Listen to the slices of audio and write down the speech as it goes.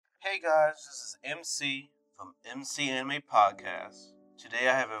Hey guys, this is MC from MC Anime Podcast. Today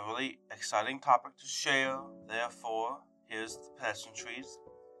I have a really exciting topic to share, therefore, here's the pleasantries.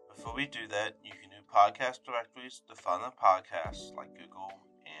 Before we do that, you can do podcast directories to find the podcasts like Google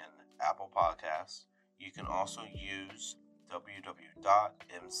and Apple Podcasts. You can also use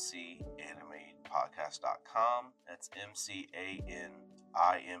www.mcanimepodcast.com. That's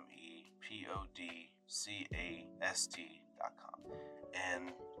MCANIMEPODCAST.com.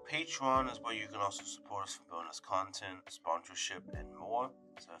 And Patreon is where you can also support us for bonus content, sponsorship, and more.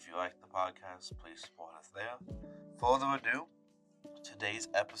 So if you like the podcast, please support us there. Further ado, today's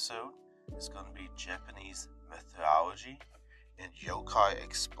episode is going to be Japanese mythology and Yokai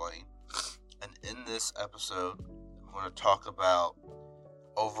explained. And in this episode, I'm going to talk about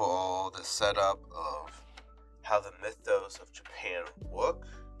overall the setup of how the mythos of Japan work,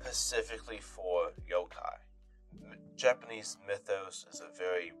 specifically for yokai. Japanese mythos is a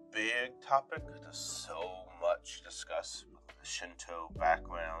very big topic. There's so much to discuss with the Shinto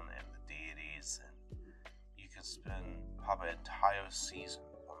background and the deities, and you could spend probably an entire season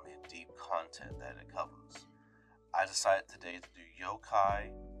on the deep content that it covers. I decided today to do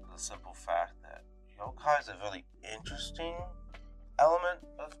yokai for the simple fact that yokai is a really interesting element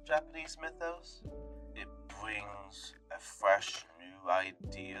of Japanese mythos. It brings a fresh new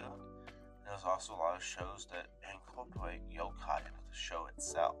idea. There's also a lot of shows that incorporate yokai into the show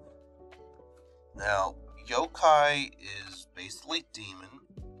itself. Now, yokai is basically demon,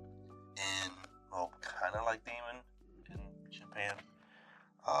 and kind of like demon in Japan.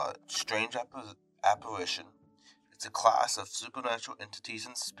 Strange apparition. It's a class of supernatural entities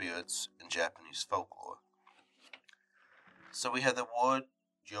and spirits in Japanese folklore. So we have the word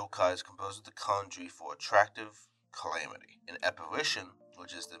yokai is composed of the kanji for attractive calamity. An apparition,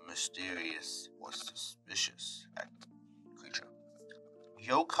 which is the mysterious or suspicious creature.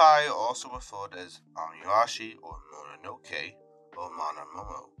 Yokai are also referred as amurashi or mononoke or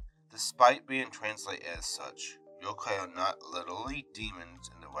manamomo. Despite being translated as such, yokai are not literally demons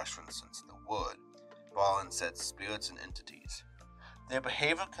in the Western sense of the word, but instead spirits and entities. Their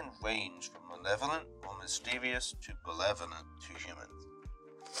behavior can range from malevolent or mysterious to benevolent to humans.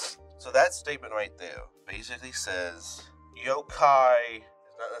 So that statement right there basically says yokai is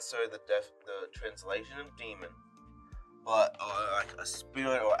not necessarily the translation of demon, but like a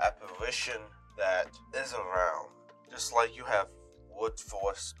spirit or apparition that is around. Just like you have wood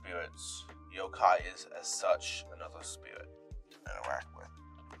force spirits, yokai is as such another spirit to interact with.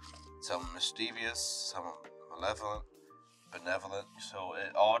 Some mysterious, some malevolent, benevolent, so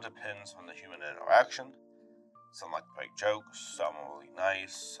it all depends on the human interaction. Some like to break jokes, some are really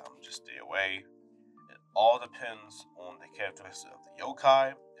nice, some just stay away. It all depends on the characteristics of the yokai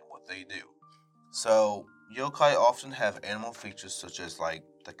and what they do. So, yokai often have animal features such as like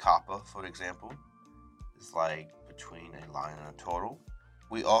the kappa, for example. It's like between a lion and a turtle.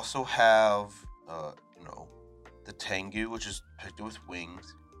 We also have, the tengu, which is depicted with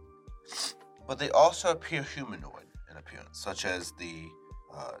wings. But they also appear humanoid in appearance, such as the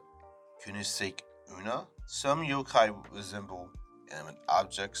kunisake onna. Some yokai resemble animate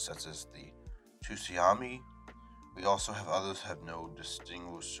objects, such as the tsukumogami. We also have others have no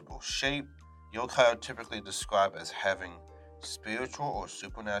distinguishable shape. Yokai are typically described as having spiritual or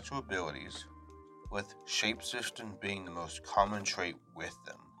supernatural abilities, with shapeshifting being the most common trait with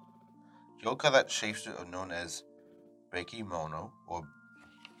them. Yokai that shapeshift are known as Bakemono or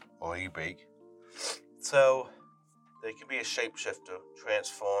Ibake. So they can be a shapeshifter,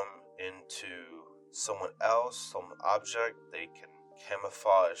 transform into someone else, some object. They can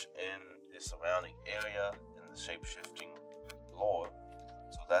camouflage in the surrounding area in the shapeshifting lore.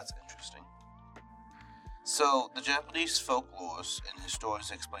 So that's interesting. So the Japanese folklores and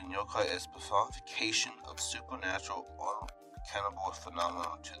historians explain yokai as personification of supernatural or cannibal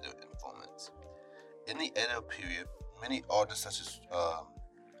phenomena to their informants. In the Edo period, many artists such as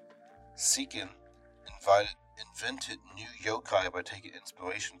Seiken invented new yokai by taking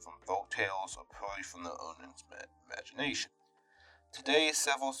inspiration from folk tales or purely from their own imagination. Today,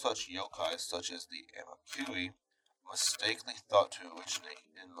 several such yokai, such as the Amakuri, mistakenly thought to originate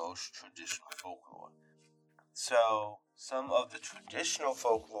in most traditional folklore. So, some of the traditional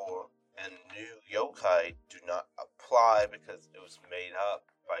folklore and new yokai do not apply because it was made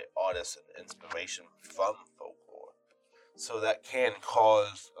up by artists and inspiration from folklore. So that can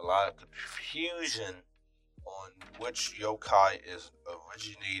cause a lot of confusion on which yokai is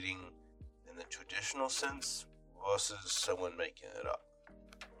originating in the traditional sense versus someone making it up.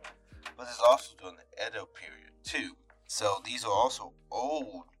 But it's also during the Edo period too. So these are also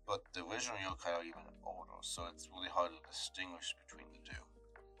old, but the original yokai are even older, so it's really hard to distinguish between the two.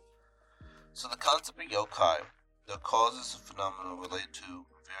 So the concept of yokai, the causes of phenomena related to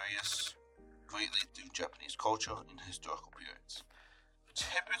various greatly through Japanese culture and historical periods.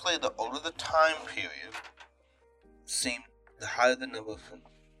 Typically, the older the time period, the higher the number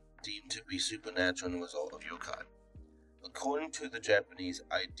deemed to be supernatural and the result of yokai. According to the Japanese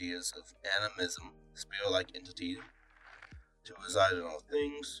ideas of animism, spirit-like entities to reside in all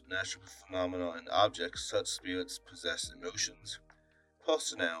things, natural phenomena, and objects, such spirits possess emotions,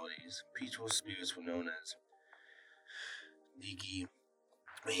 personalities. Peaceful spirits were known as Nigi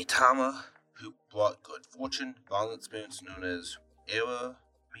Mitama, who brought good fortune. Violent spirits known as Era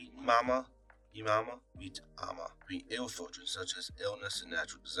Mitama, bring ill fortune, such as illness and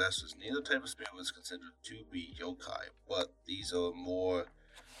natural disasters. Neither type of spirit was considered to be yokai, but these are more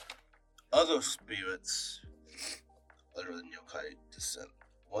other spirits other than yokai descent.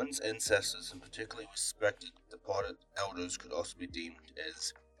 One's ancestors, and particularly respected departed elders, could also be deemed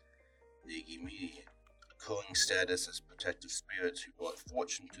as Nigimi, accruing status as protective spirits who brought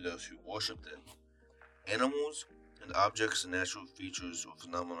fortune to those who worshipped them. Animals and objects and natural features or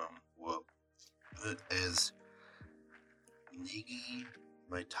phenomena were referred as Nigi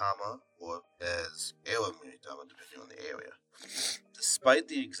Maitama or as Era Maitama, depending on the area. Despite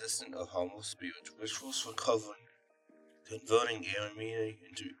the existence of harmful spirits, rituals for converting Era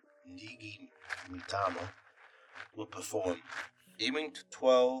into Nigi Maitama were performed, aiming to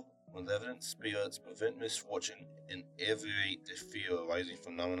quell malevolent spirits, prevent misfortune, and alleviate the fear arising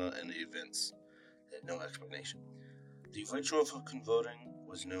from phenomena and events that had no explanation. The ritual for converting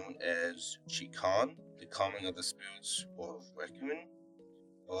was known as Chikan, the calming of the spirits, or Requiem,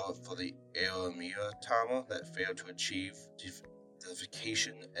 or for the Aramira Tama that failed to achieve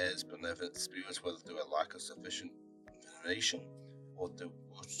deification as benevolent spirits, whether through a lack of sufficient veneration or through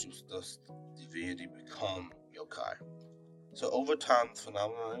thus divinity become yokai. So over time, the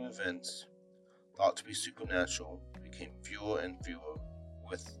phenomena and events thought to be supernatural became fewer and fewer,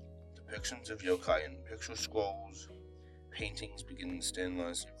 with depictions of yokai in picture scrolls, paintings beginning to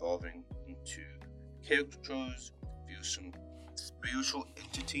standardize, evolving into caricatures, spiritual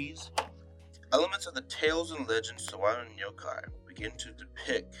entities. Elements of the tales and legends surrounding yokai begin to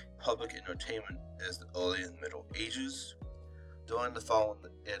depict public entertainment as the early and Middle Ages. During the following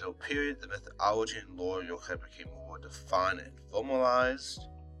Edo period, the mythology and lore of yokai became more defined and formalized.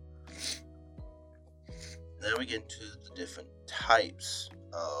 Then we get into the different types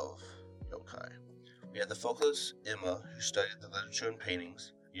of yokai. We have the folklorist Emma, who studied the literature and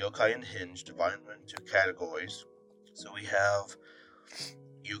paintings. Yokai and Hinge divided into categories. So we have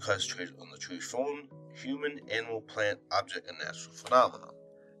yokai's traded on the true form, human, animal, plant, object, and natural phenomena.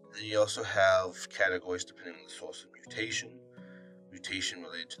 Then you also have categories depending on the source of mutation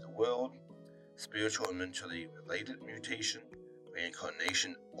related to the world, spiritual and mentally related mutation,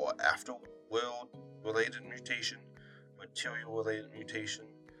 reincarnation or after-world related mutation, material related mutation,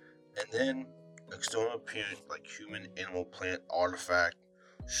 and then external appearance like human, animal, plant, artifact,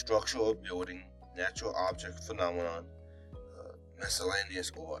 structure or building, natural object phenomenon,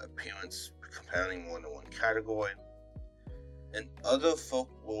 miscellaneous or appearance compounding more than one category. In other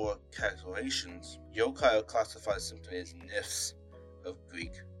folklore calculations, yokai are classified simply as nymphs of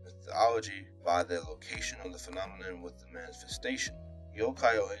Greek mythology by their location on the phenomenon with the manifestation.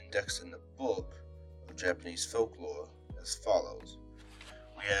 Yokai are indexed in the book of Japanese folklore as follows.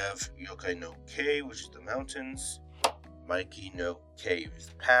 We have Yokai no Kei, which is the mountains, Maiki no Kei is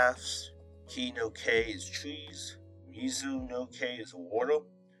the paths, Ki no Kei is trees, Mizu no Kei is water,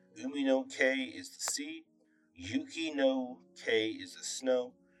 Umi no Kei is the sea, Yuki no Kei is the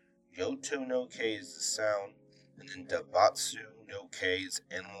snow, Yoto no Kei is the sound, and then Dabatsu no Kei is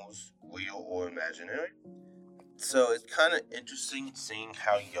animals, real or imaginary. So it's kind of interesting seeing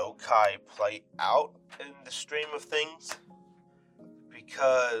how yokai play out in the stream of things,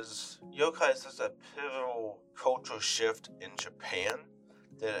 because yokai is such a pivotal cultural shift in Japan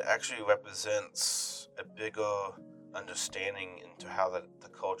that it actually represents a bigger understanding into how the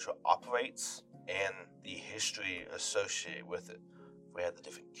culture operates and the history associated with it. We had the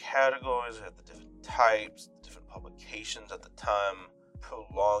different categories, we had the different types, the different publications at the time,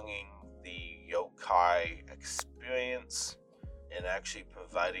 prolonging the yokai experience and actually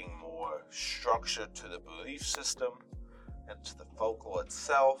providing more structure to the belief system and to the folklore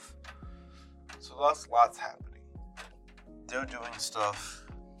itself. So that's lots happening. They're doing stuff,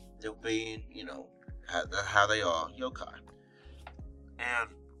 they're being, how they are, yokai. And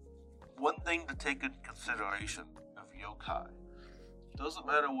one thing to take into consideration of yokai, doesn't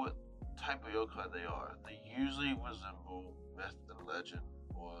matter what type of yokai they are, they usually resemble myth and legend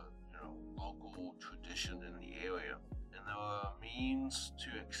or, local tradition in the area. And there are means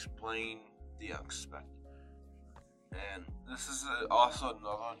to explain the unexpected. And this is also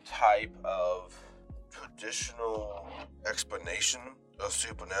another type of traditional explanation of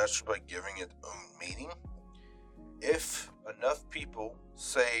supernatural by giving it own meaning. If enough people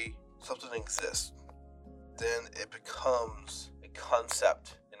say something exists, then it becomes a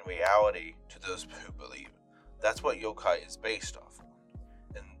concept in reality to those who believe it. That's what yokai is based off of.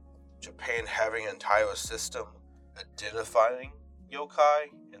 And Japan having an entire system identifying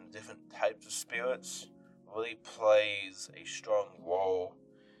yokai and different types of spirits really plays a strong role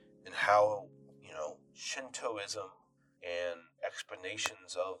in how, Shintoism and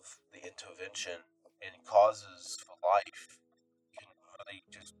explanations of the intervention and causes for life can really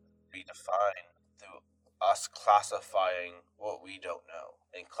just be defined through us classifying what we don't know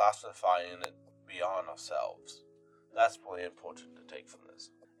and classifying it beyond ourselves. That's really important to take from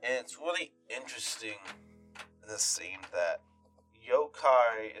this. And it's really interesting in this scene that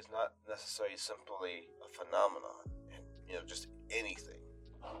yokai is not necessarily simply a phenomenon and, just anything.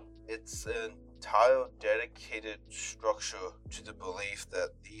 It's an entire dedicated structure to the belief that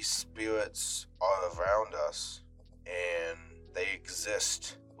these spirits are around us and they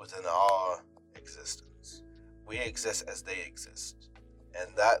exist within our existence. We exist as they exist.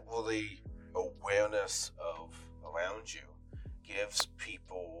 And that really awareness of around you gives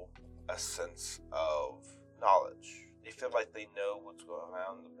people a sense of knowledge. They feel like they know what's going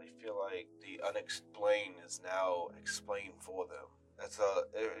around them. They feel like the unexplained is now explained for them.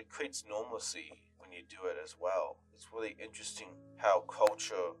 It creates normalcy when you do it as well. It's really interesting how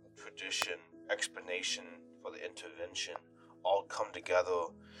culture, tradition, explanation for the intervention all come together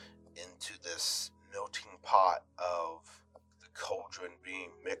into this melting pot of the cauldron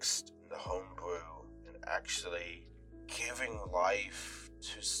being mixed in the homebrew and actually giving life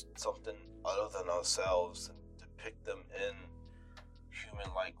to something other than ourselves and depict them in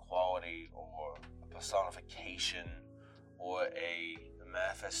human-like quality or a personification or a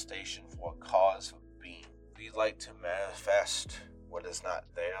manifestation for a cause for being. We like to manifest what is not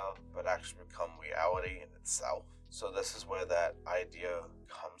there, but actually become reality in itself. So this is where that idea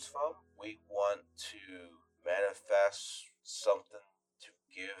comes from. We want to manifest something to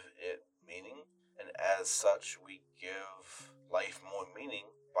give it meaning, and as such, we give life more meaning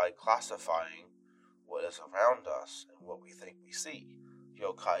by classifying what is around us and what we think we see.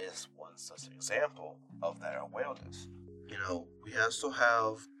 Yokai is one such example of that awareness. We also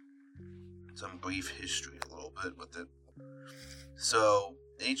have some brief history a little bit with it. So,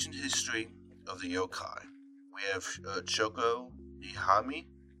 ancient history of the yokai. We have Choko Ihami.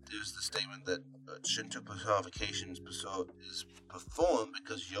 There's the statement that Shinto personification is performed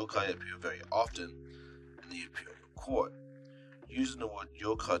because yokai appear very often in the imperial court. Using the word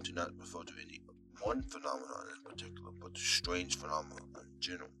yokai do not refer to any one phenomenon in particular, but to strange phenomena in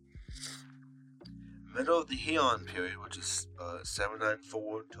general. Middle of the Heian period, which is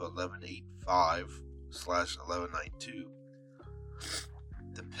 794 to 1185/1192.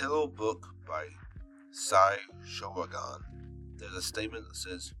 The Pillow Book by Sai Shoragan. There's a statement that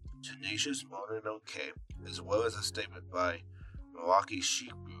says, Tenacious Mononoke, as well as a statement by Muraki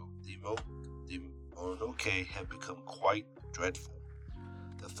Shikibu, the Mononoke have become quite dreadful.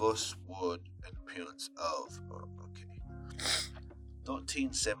 The first word and appearance of Mononoke.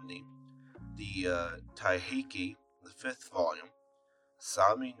 1370. The Taiheki, the 5th volume,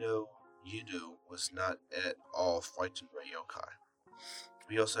 Sami no Yudo was not at all frightened by yokai.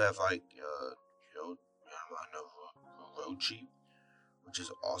 We also have Rochi, which is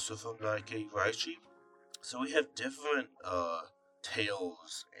also from Nike Raichi. So we have different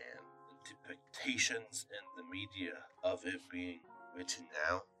tales and depictions in the media of it being written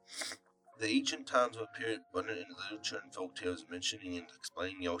now. The ancient times of a period abundant in literature and folk tales mentioning and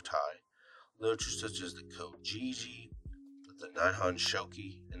explaining yokai. Literature such as the Kojiji, the Nihon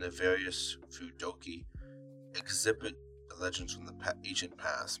Shoki, and the various Fudoki exhibit the legends from the ancient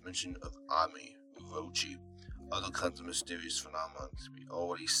past, mention of Ami, Urochi, other kinds of mysterious phenomena to be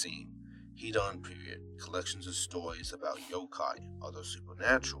already seen. Heian period, collections of stories about yokai, other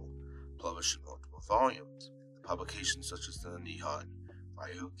supernatural, published in multiple volumes. The publications such as the Nihon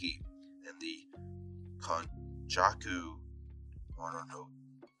Ryuki and the Konjaku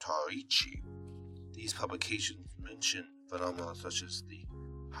Monotarichi. These publications mention phenomena such as the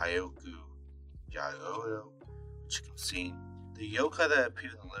Hyoku Yaoyo, which you can see. The yokai that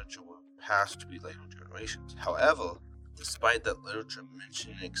appeared in the literature were passed to be later generations. However, despite that literature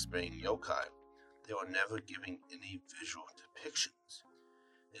mentioning and explaining yokai, they were never giving any visual depictions.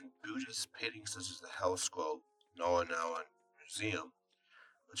 In Buddhist paintings such as the Hell Scroll Naranawa Museum,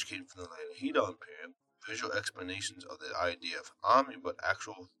 which came from the later Heian period, visual explanations of the idea of ami, but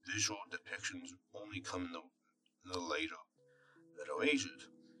actual visual depictions only come in the later Middle Ages,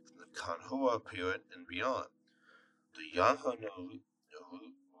 from the Kanhua period and beyond. The Yanha no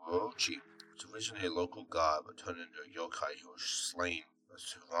Orochi, which was originally a local god but turned into a yokai who was slain by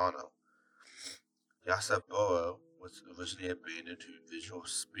Surano. Yasaboro was originally abandoned to visual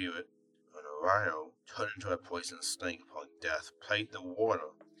spirit, and Orion turned into a poisonous snake upon death, plagued the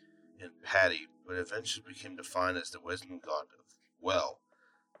water in Patti, but eventually became defined as the wisdom god of well.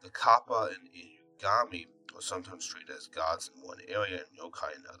 The Kappa and Inugami are sometimes treated as gods in one area and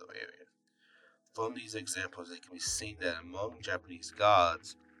yokai in another area. From these examples, it can be seen that among Japanese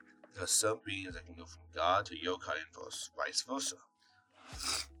gods, there are some beings that can go from god to yokai and vice versa.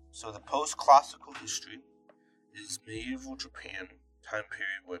 So the post-classical history is medieval Japan time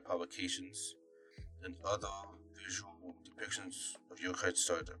period where publications and other visual depictions of yokai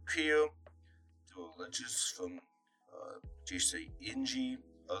started to appear. There were legends from Jisei Inji,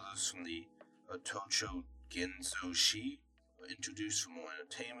 others from the Tocho Genzo-shi were introduced for more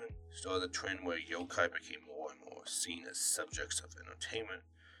entertainment, started a trend where yokai became more and more seen as subjects of entertainment.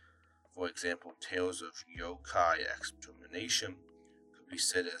 For example, tales of yokai extermination could be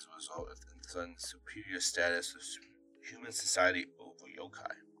said as a result of the superior status of human society over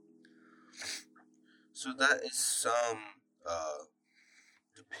yokai. So that is some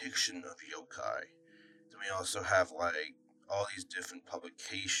depiction of yokai. Then we also have all these different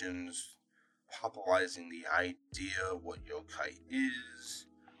publications popularizing the idea of what yokai is.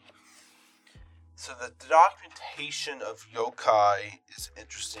 So the documentation of yokai is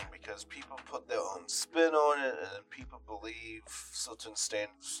interesting because people put their own spin on it and people believe certain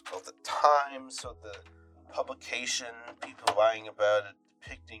standards of the time. So the publication, people writing about it,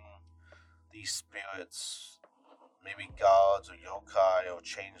 depicting these spirits, maybe gods or yokai, or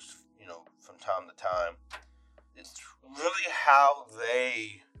changed, from time to time. It's really how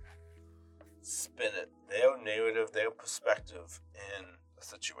they spin it, their narrative, their perspective in the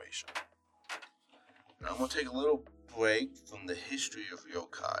situation. Now I'm going to take a little break from the history of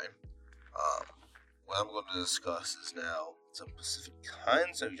yokai. What I'm going to discuss is now some specific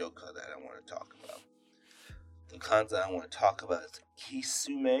kinds of yokai that I want to talk about. The kinds that I want to talk about is the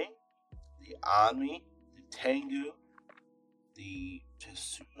kitsune, the ami, the tengu, the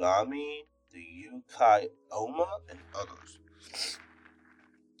tsukumogami, the yuki onna, and others.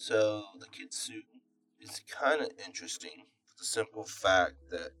 So the kitsune is kind of interesting for the simple fact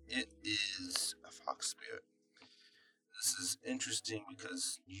that it is a fox spirit. This is interesting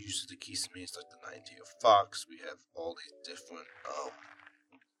because usually the kitsune is like the 90-year fox. We have all these different,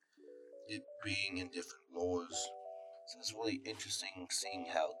 it being in different lores. So it's really interesting seeing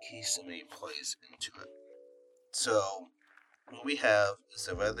how kitsune plays into it. So what we have is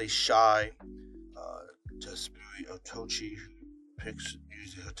a rather shy Tespuri Otochi who picks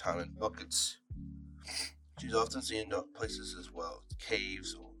using her time in buckets. She's often seen in dark places as well,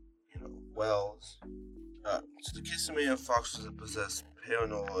 caves or wells. So the kitsune foxes that possess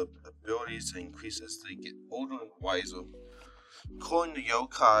paranormal abilities that increase as they get older and wiser. According to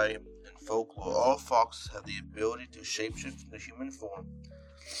yokai and folklore, all foxes have the ability to shapeshift into human form.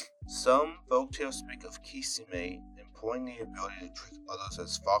 Some folktales speak of kitsune employing the ability to trick others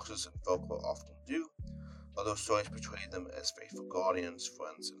as foxes and folklore often do. Other stories portray them as faithful guardians,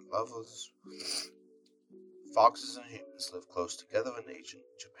 friends, and lovers. Foxes and humans live close together in ancient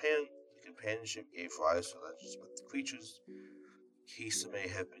Japan. The companionship gave rise to legends about the creatures. Kitsune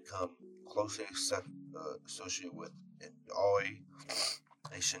have become closely associated with Indoi,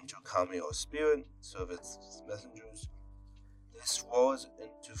 a Shinto kami or spirit, serve as messengers. This was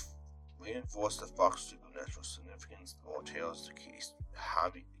to reinforce the fox's supernatural significance. The more tales the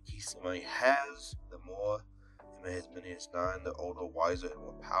kitsune has, the more it may have as many as 9, the older, wiser, and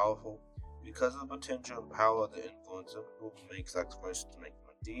more powerful. Because of the potential and power of the influence of who makes sacrifices to make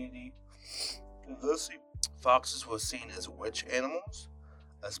them a deity. Conversely, foxes were seen as witch animals,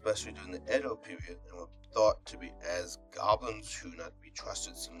 especially during the Edo period, and were thought to be as goblins who not be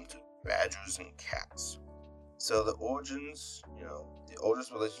trusted, similar to badgers and cats. So the origins, the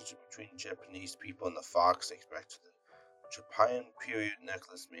oldest relationship between Japanese people and the fox dates back to the Japan period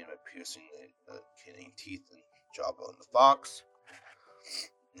necklace made by piercing the canine teeth and jawbone of the fox.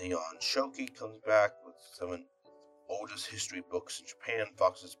 Neon Shoki comes back with some of the oldest history books in Japan.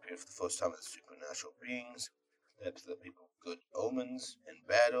 Foxes appeared for the first time as supernatural beings that represent people with good omens and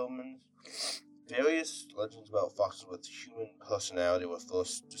bad omens. Various legends about foxes with human personality were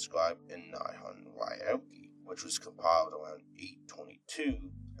first described in Nihon Ryoki, which was compiled around 822.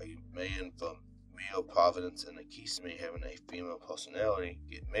 A man from Rio Providence and a kitsune having a female personality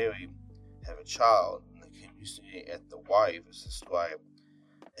get married, have a child, and Kitsune at the wife is described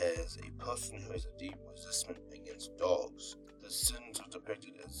as a person who has a deep resistance against dogs. The sins are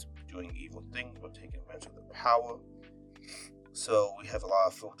depicted as doing evil things or taking advantage of their power. So we have a lot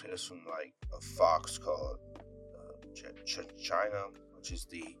of folk tales from like a fox called China, which is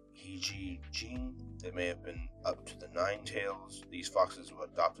the Hiji Jin. They may have been up to the nine tails. These foxes were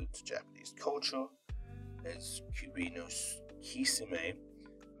adopted to Japanese culture as Kubino Kitsune.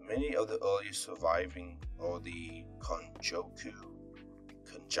 Many of the earliest surviving are the Konjaku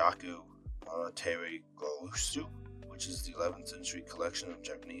Monetary Gorusu, which is the 11th century collection of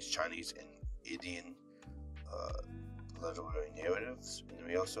Japanese, Chinese, and Indian literary narratives. And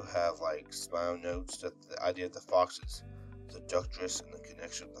we also have like spinal notes that the idea of the fox is seductress and the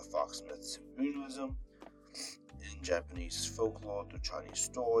connection of the fox myths to Buddhism. In Japanese folklore through Chinese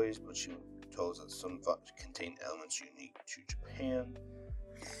stories, but she tells that some contain elements unique to Japan.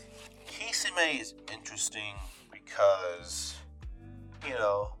 Kitsune is interesting because,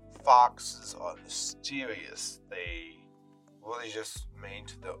 foxes are mysterious. They really just made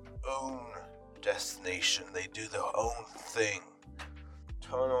to their own destination. They do their own thing.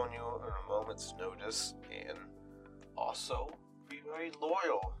 Turn on you in a moment's notice and also be very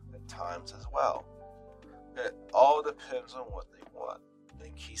loyal at times as well. It all depends on what they want.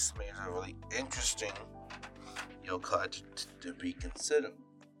 And Kitsune is a really interesting yokai to be considered.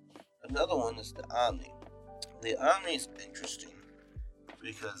 Another one is the Oni. The Oni is interesting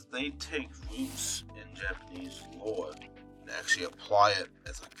because they take roots in Japanese lore and actually apply it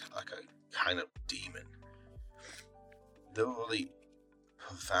as a kind of demon. They're really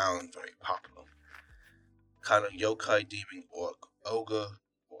profound, very popular. Kind of yokai, demon, or ogre,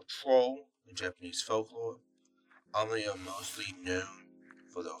 or troll in Japanese folklore. Oni are mostly known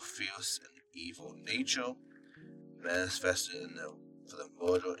for their fierce and evil nature, manifested for the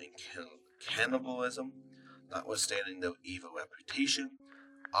murder and cannibalism. Notwithstanding their evil reputation,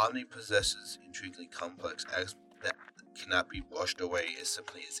 Oni possesses intriguingly complex acts that cannot be brushed away as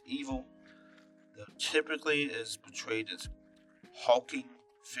simply as evil. They're typically is portrayed as hulking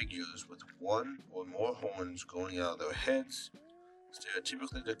figures with one or more horns growing out of their heads.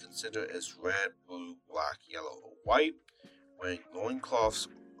 Stereotypically, they're considered as red, blue, black, yellow, or white, wearing loincloths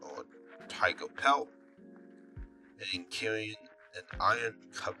or tiger pelt, and carrying an iron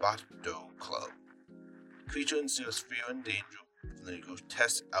kabato club. The creature instills fear and danger from the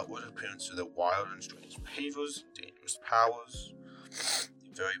grotesque outward appearance to their wild and strange behaviors, dangerous powers.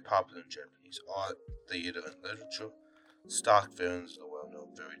 Very popular in Japanese art, theater, and literature. Stock villains are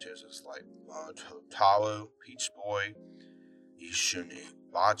well-known fairy tales like Totaro, Peach Boy,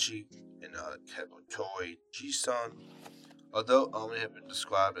 Ishunibachi, and Kabutoy Jisan. Although Oni have been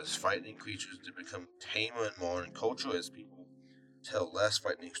described as frightening creatures, they become tamer in modern culture as people tell less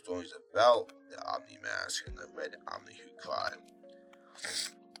frightening stories about the Omni Mask and the Red Omni Who Cry.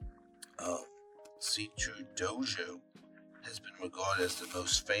 Seichu Dojo has been regarded as the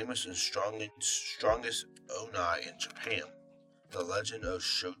most famous and strongest onna in Japan. The legend of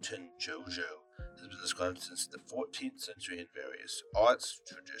Shoten Jojo has been described since the 14th century in various arts,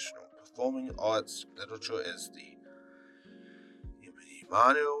 traditional performing arts, literature as the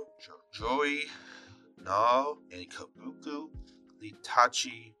Imano, Jojoi, Nao, and Kabuku, the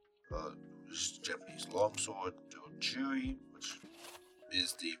Tachi, which is Japanese longsword, Dojuri, which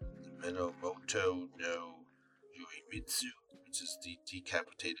is the Minamoto no Yurimitsu, which is the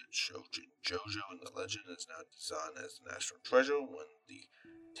decapitated Shoten Jojo, and the legend is now designed as the national treasure when the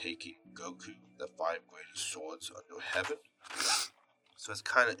taking Goku, the 5 greatest swords under heaven. So it's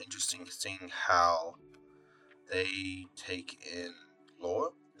kind of interesting seeing how they take in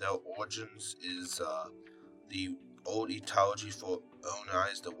lore. Their origins is the old etymology for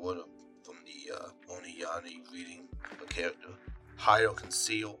Onna is the word from the Oniyani reading a character. Hide or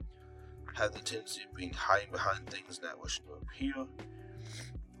conceal, have the tendency of being hiding behind things not wishing to appear,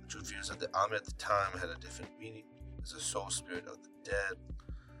 which reveals that the Ami at the time had a different meaning as a soul spirit of the dead.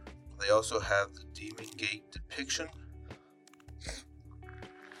 They also have the Demon Gate depiction,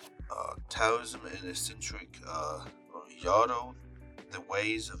 Taoism and eccentric Yado, the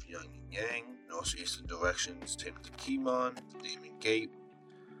ways of yin and yang, northeastern directions tend to Kimon, the Demon Gate,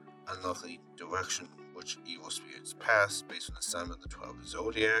 unlucky direction which evil spirits pass based on the sign of the 12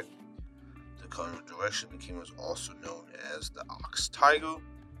 zodiac. The cardinal direction the king was also known as the ox tiger.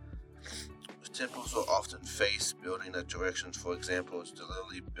 The temples are often faced building that directions. For example, is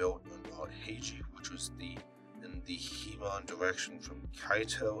deliberately built on Mount Heiji, which was in the Himon direction from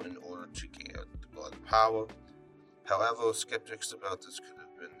Kaito in order to gain the blood power. However, skeptics about this could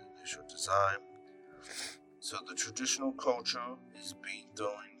have been the initial design. So the traditional culture is being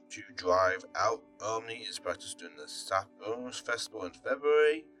thrown To drive out Omni is practiced during the Sapos Festival in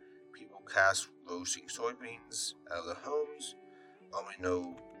February. People cast roasting soybeans out of their homes. Omni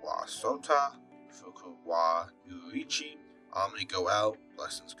no wa sota, fuku wa yurichi. Omni go out,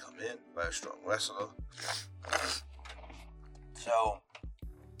 blessings come in by a strong wrestler. So,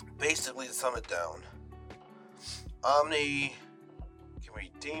 basically to sum it down, Omni can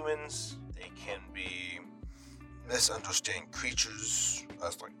be demons, they can be misunderstanding creatures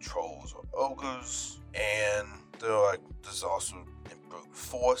as like trolls or ogres, and there's also in brute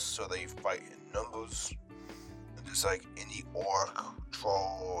force, so they fight in numbers. And just like any orc,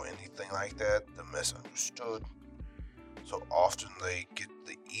 troll, or anything like that, they're misunderstood. So often they get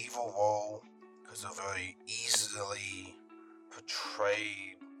the evil role because they're very easily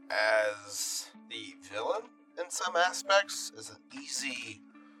portrayed as the villain in some aspects. It's an easy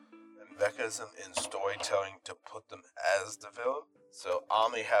mechanism in storytelling to put them as the villain. So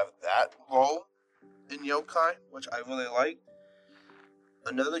Omni have that role in Yokai, which I really like.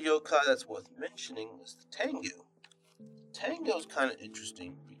 Another Yokai that's worth mentioning is the tengu. Tengu is kind of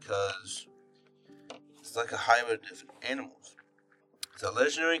interesting because it's like a hybrid of different animals. It's a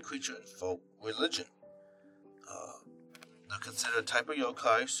legendary creature in folk religion. They're considered a type of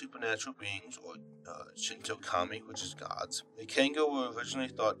yokai, supernatural beings, or Shinto kami, which is gods. The tengu were originally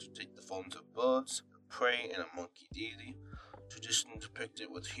thought to take the forms of birds, prey, and a monkey deity. Tradition depicted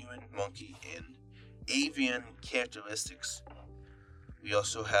with human, monkey, and avian characteristics. We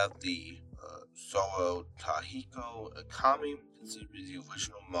also have the Soro Tahiko Kami, considered to be the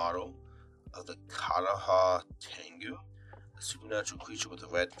original model of the Karaha Tengu, a supernatural creature with a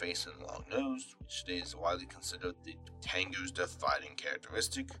red face and long nose, which today is widely considered the Tengu's defining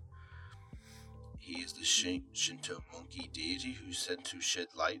characteristic. He is the Shinto monkey deity who is said to shed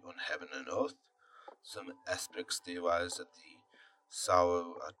light on heaven and earth. Some aspects theorize that the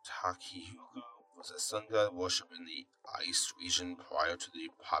Saro Atakihuku was a sun god worshipped in the ice region prior to the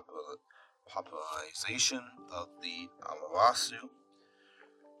popularization of the Amaterasu.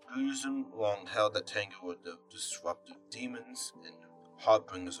 Buddhism long held that Tengu were the disruptive demons and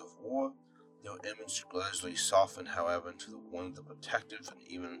harbingers of war. Their image gradually softened, however, into one of the protective and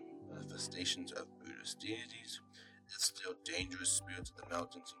even manifestations of Buddhist deities. It's still dangerous spirits of the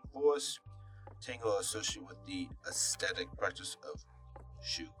mountains and forests. Tengu are associated with the aesthetic practice of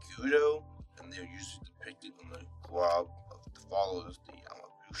Shugyudo, and they're usually depicted on the garb of the followers, the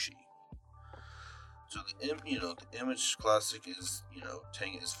Amabushi. So the image classic is,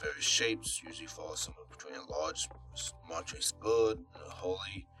 Tengu is various shapes, usually follows somewhere between a large monstrous bird and a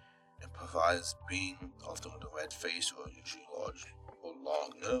holy and provides being, often with a red face or usually large or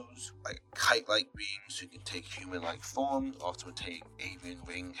long nose, like kite-like beings who can take human-like form, often take avian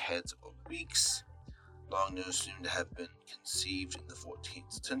wing heads or beaks. Long nose seem to have been conceived in the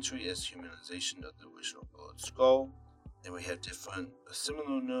 14th century as humanization of the original bird skull. And we have a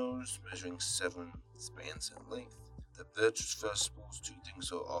similar nose measuring 7 spans in length. The virtuous first spools two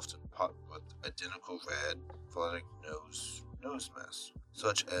things are often popped with identical red phonetic nose masks,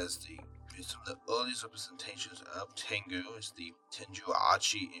 such as some of the earliest representations of Tengu is the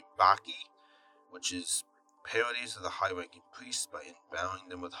Tenju-achi Baki, which is parodies of the high-ranking priests by endowing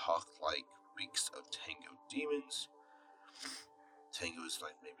them with hawk-like beaks of Tengu demons. Tengu is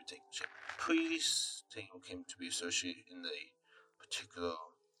like maybe taking shape of priests. Tengu came to be associated in the particular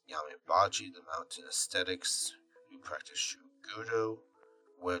Yamabachi, the mountain aesthetics, who practice Shugodo,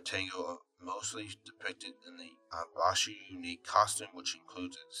 where Tengu are mostly depicted in the Ambashi unique costume, which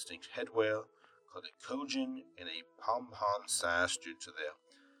includes a distinct headwear called a kojin and a pom-pom sash due to their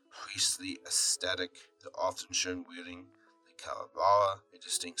priestly aesthetic. They're often shown wielding the kawabara, a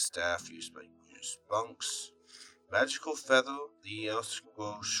distinct staff used by monks. Magical feather, the else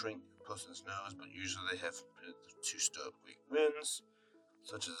will shrink a person's nose, but usually they have 2 stirrup Greek wings,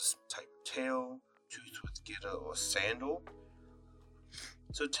 such as type tail, tooth with gitter, or sandal.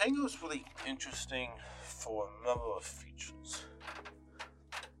 So Tengu is really interesting for a number of features.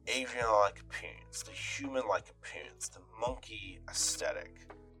 Avian-like appearance, the human-like appearance, the monkey aesthetic,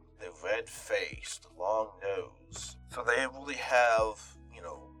 the red face, the long nose. So they really have,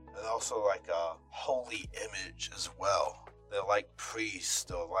 and also like a holy image as well. They're like priests,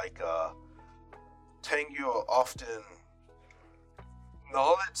 they're like Tengu are often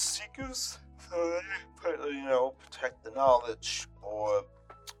knowledge seekers. So they protect the knowledge or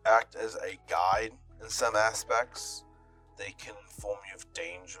act as a guide in some aspects. They can inform you of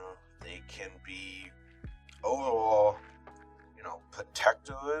danger. They can be overall,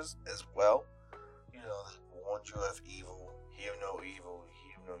 protectors as well. They warn you of evil, hear no evil,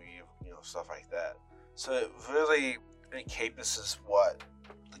 hear no evil, stuff like that. So it really encompasses what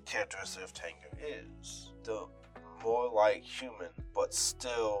the characteristic of Tengu is. The more like human, but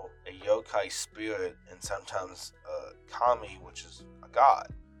still a yokai spirit, and sometimes a kami, which is a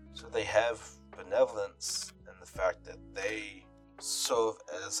god. So they have benevolence in the fact that they serve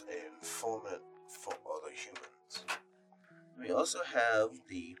as an informant for other humans. We also have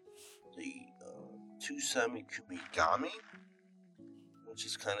the tsukumogami, which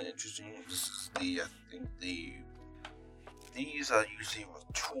is kind of interesting. This is these are usually with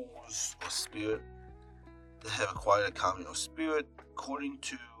tools or spirit that have acquired a kami or spirit. According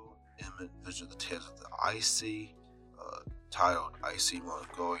to Image of the Tales of the Icy, titled Icy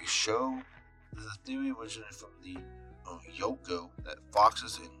Monogoy Show, there's a theory originated from the Yoko that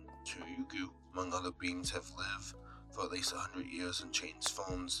foxes and tsukumogami, among other beings, have lived for at least 100 years and changed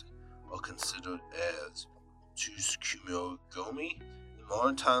forms are considered as tsukumogami. In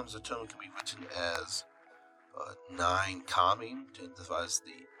modern times, the term can be written as 9 kami to emphasize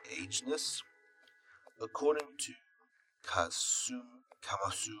the ageness. According to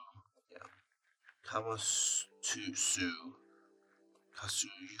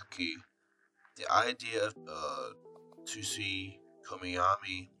Yuki, the idea of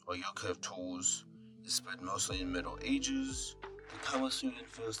tsukumogami or yokai of tools is spread mostly in the Middle Ages. The Kamasu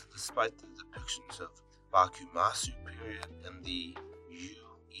infers that despite the depictions of Bakumasu period and the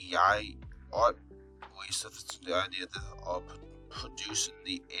Yuei art, the idea that are produced in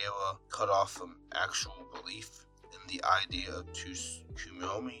the era cut off from actual belief in the idea of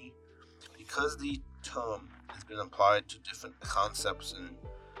tsukumogami. Because the term has been applied to different concepts in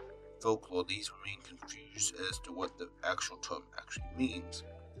folklore, these remain confused as to what the actual term actually means.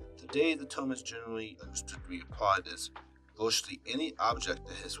 Today, the term is generally understood to be applied as virtually any object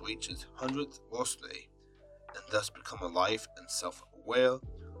that has reached its 100th birthday and thus become alive and self-aware,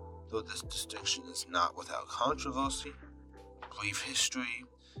 though this distinction is not without controversy. Brief history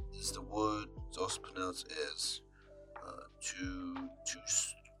is the word is also pronounced as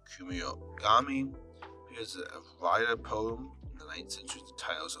tsukumogami. Here's a writer poem in the 9th century. The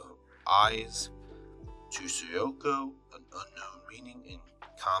titles are Eyes, Tsuyoku, an unknown meaning, and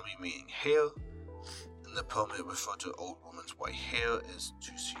Kami, meaning hair. In the poem, it referred to an old woman's white hair as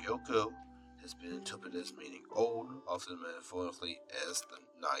Tsuyoku, has been interpreted as meaning old, often metaphorically as the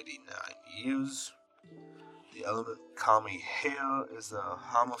 99 years. The element kami hair is the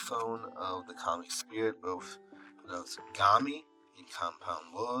homophone of the kami spirit, both pronounced gami in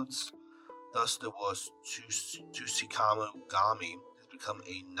compound words. Thus, the word tsukumogami has become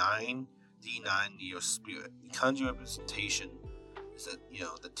a 99-year spirit. The kanji representation is that,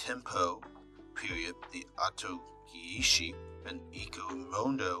 the tempo period, the Atogiishi and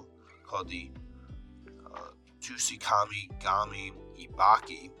Ikumondo, called the tsukumogami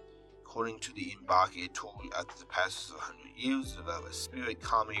Ibaki. According to the Ibaki, told after the passage of 100 years, develop a spirit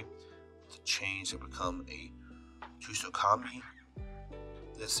kami with a change to become a tsukumogami.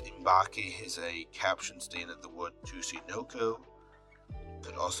 This Ibaki is a caption stating that the word tsukinoko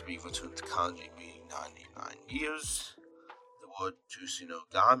could also be written to kanji, meaning 99 years. The word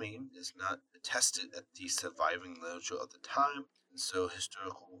tsukinogami is not attested at the surviving literature of the time, and so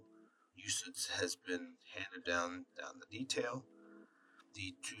historical usage has been handed down the detail.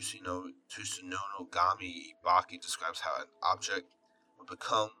 The tsukinogami Ibaki describes how an object would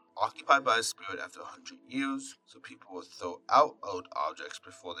become occupied by a spirit after 100 years, so people would throw out old objects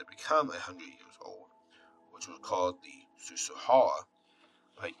before they become 100 years old, which was called the tsukuhara.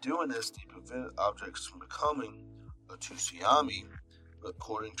 By doing this, they prevented objects from becoming a tsukumogami, but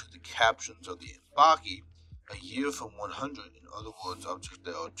according to the captions of the Ibaki, a year from 100, in other words, objects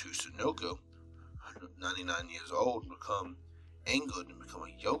that are tsukinoko, 199 years old, become angered and become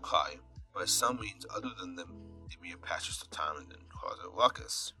a yokai by some means other than them. The mere passage of time and then cause a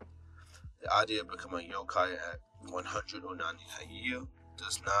ruckus. The idea of becoming a yokai at 100 or 99 years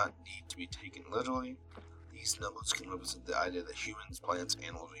does not need to be taken literally. These numbers can represent the idea that humans, plants,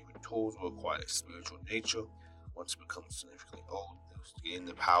 animals, or even tools will acquire a spiritual nature. Once they become significantly old, they will gain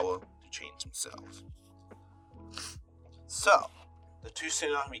the power to change themselves. So, the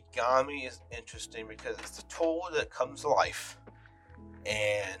tsukumogami is interesting because it's a tool that comes to life,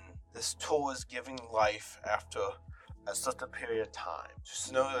 and this tool is giving life after a certain period of time.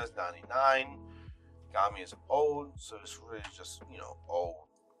 Just know that it's 99. Gami is old, so it's really just, old.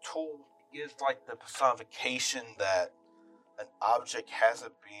 Tool is like the personification that an object has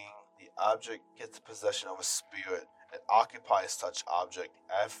a being. The object gets possession of a spirit and occupies such object.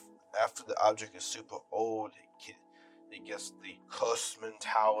 After the object is super old, it gets the cursed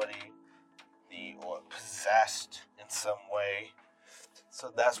mentality, or possessed in some way. So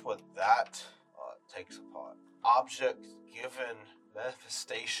that's what that takes apart. Objects given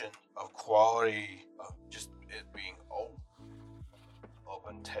manifestation of quality of just it being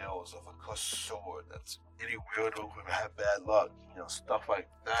open tails of a cursed sword. That's any weirdo who had bad luck. Stuff like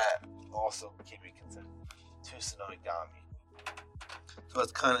that also can be considered tsukumogami. So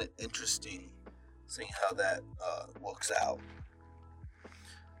it's kind of interesting seeing how that works out.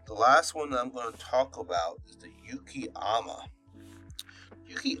 The last one that I'm going to talk about is the yuki onna.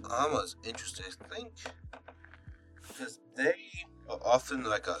 Yuki onna is interesting, I think, because they are often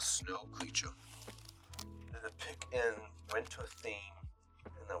like a snow creature. They depict in winter theme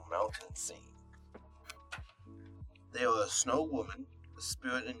in the mountain scene. They are a snow woman, a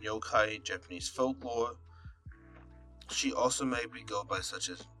spirit in yokai Japanese folklore. She also may be go by such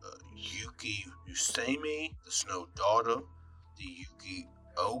as Yuki Usami, the snow daughter, the Yuki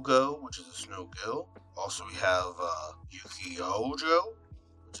Ogo, which is a snow girl. Also we have Yuki Ojo,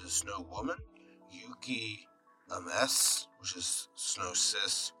 which is a snow woman, Yuki MS, which is snow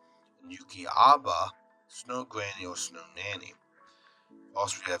sis, and Yuki Aba, snow granny or snow nanny.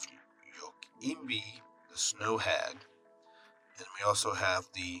 Also we have Imbi, the snow hag, and we also have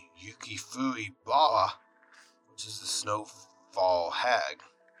the Yuki Furi Ba, which is the snowfall hag.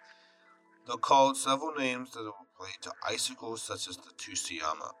 They're called several names that are related to icicles such as the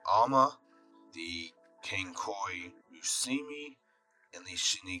Tsukumogami Ama, the Kankoi Usimi, and the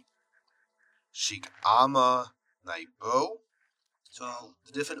Shikama Naibo. So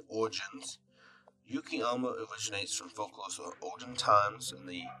the different origins. Yuki onna originates from folklore of olden times in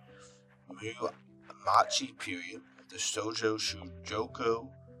the Muromachi period of the Shoujo Shujoko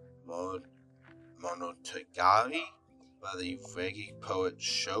Monogatari by the Reggae poet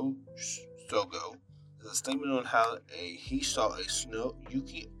Sogo. There's a statement on how he saw a snow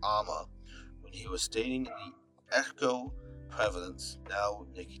yuki onna when he was staying in the Echo Province, now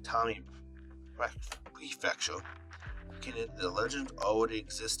Nikitami Prefecture, indicated the legend already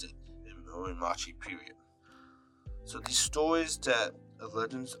existed in Muromachi period. So these stories that the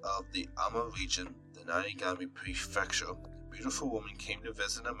legends of the Ama region, the Nanigami Prefecture, the beautiful woman came to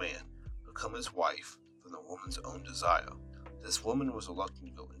visit a man, become his wife from the woman's own desire. This woman was reluctant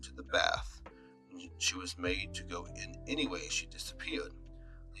to go into the bath. When she was made to go in anyway, she disappeared,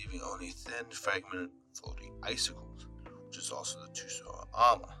 leaving only thin, fragmented, floating icicles, which is also the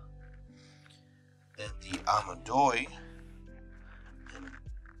Tsukumogami. In the Amadoi and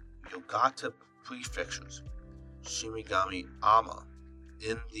Yogata prefectures, Shimigami Ama,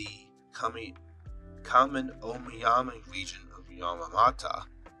 in the Kamen Omiyami region of Yamamata,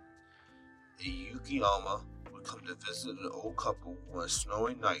 a yuki onna would come to visit an old couple on a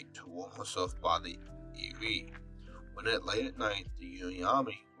snowy night to warm herself by the Iri. When late at night the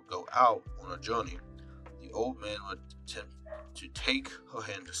Yuyami would go out on a journey, the old man would attempt to take her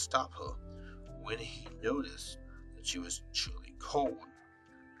hand to stop her when he noticed that she was truly cold.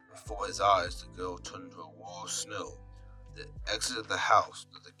 Before his eyes, the girl turned into a wall of snow that exited the house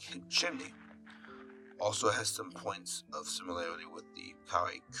through the chimney. Also has some points of similarity with the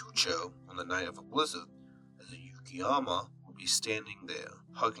Kaikucho on the night of a blizzard, as a yuki onna would be standing there,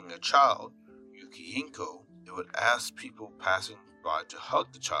 hugging a child, Yuki Hinko. It would ask people passing by to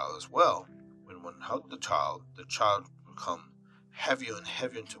hug the child as well. When one hugged the child would become heavier and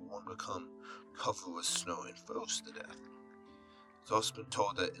heavier until one become covered with snow and froze to death. It's also been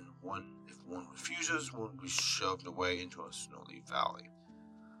told that if one refuses, one will be shoved away into a snowy valley.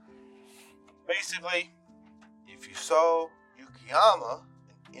 Basically, if you saw yuki onna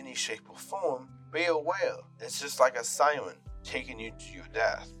in any shape or form, be aware. It's just like a siren taking you to your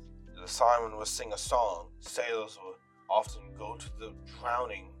death. The siren will sing a song. Sailors will often go to the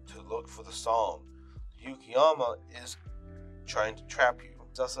drowning to look for the song. The yuki onna is trying to trap you.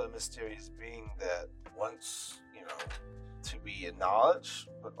 It's also a mysterious being that wants, to be acknowledged,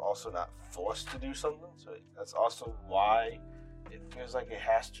 but also not forced to do something. So that's also why it feels like it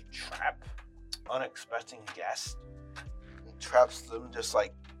has to trap unexpected guests. It traps them just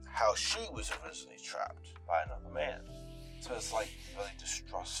like how she was originally trapped by another man. So it's like really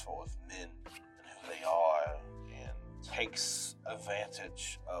distrustful of men and who they are, and takes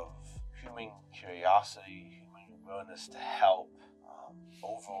advantage of human curiosity, human willingness to help.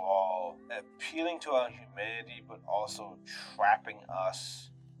 Overall, appealing to our humanity, but also trapping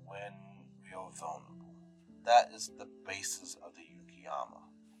us when we are vulnerable. That is the basis of the yuki onna.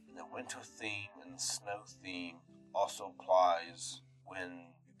 And the winter theme and the snow theme also applies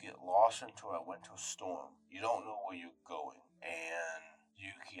when you get lost into a winter storm. You don't know where you're going. And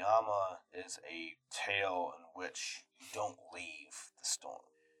yuki onna is a tale in which you don't leave the storm.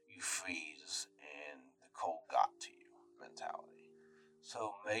 You freeze and the cold got to you mentality.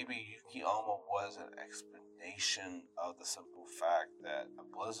 So maybe Yuki Onna was an explanation of the simple fact that a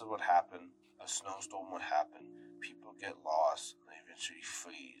blizzard would happen, a snowstorm would happen, people get lost, and they eventually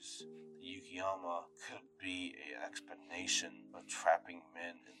freeze. The Yuki Onna could be an explanation of trapping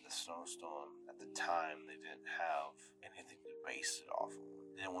men in the snowstorm. At the time, they didn't have anything to base it off of.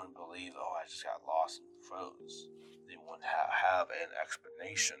 They wouldn't believe, oh, I just got lost and froze. They wouldn't have an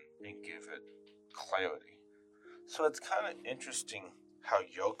explanation and give it clarity. So it's kind of interesting how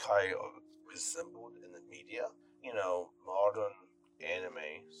yokai are resembled in the media. Modern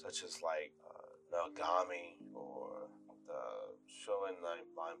anime such as like Nagami or the Shonen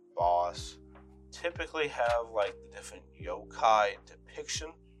Line Boss typically have like the different yokai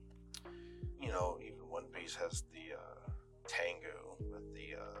depiction. Even One Piece has the tengu with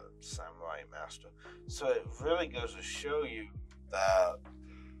the samurai master. So it really goes to show you that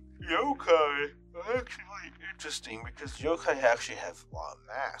yokai are actually interesting because yokai actually have a lot of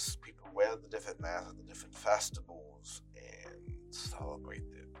masks. People wear the different masks at the different festivals and celebrate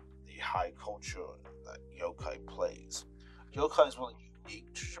the high culture that yokai plays. Yokai is really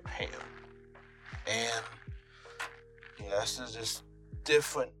unique to Japan. And this is just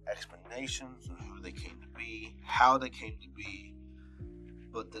different explanations of who they came to be, how they came to be.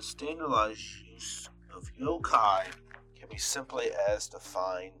 But the standardized use of yokai can be simply as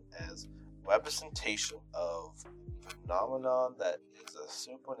defined as representation of phenomenon that is a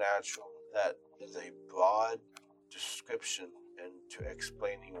supernatural, that is a broad description into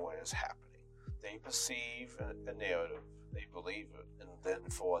explaining what is happening. They perceive a narrative, they believe it, and then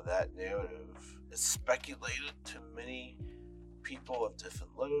for that narrative, it's speculated to many people of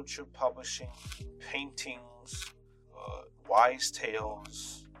different literature, publishing, paintings, wise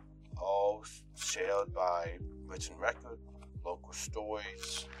tales, all shared by written record, local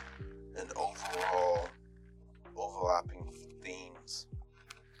stories, and overall overlapping themes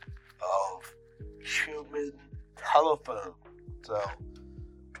of human telephone. So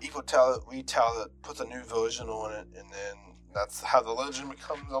people retell it, put a new version on it, and then that's how the legend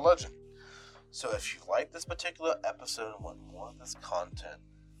becomes a legend. So if you like this particular episode and want more of this content,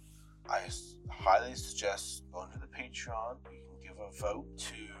 I highly suggest going to the Patreon. You can give a vote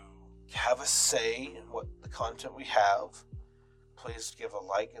to have a say in what the content we have. Please give a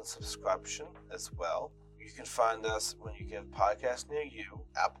like and subscription as well. You can find us when you get a podcast near you: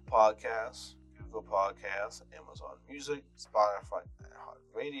 Apple Podcasts, Google Podcasts, Amazon Music, Spotify, and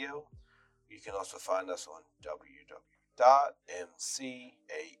iHeartRadio. You can also find us on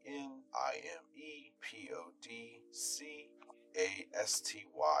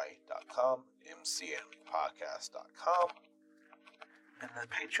www.mcanimepodcasty.com, mcanimepodcast.com. In the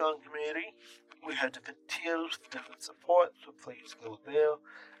Patreon community, we have different tiers, different support, so please go there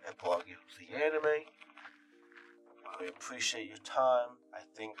and blog the anime. We appreciate your time. I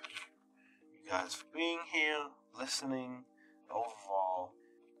thank you guys for being here, listening, overall,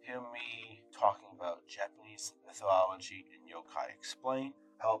 hear me talking about Japanese mythology and Yokai Explained.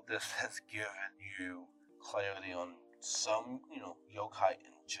 I hope this has given you clarity on some, yokai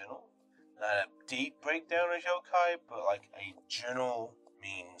in general. Not a deep breakdown of yokai, but like a general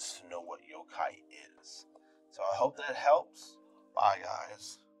means to know what yokai is. So I hope that helps. Bye,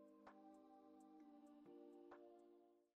 guys.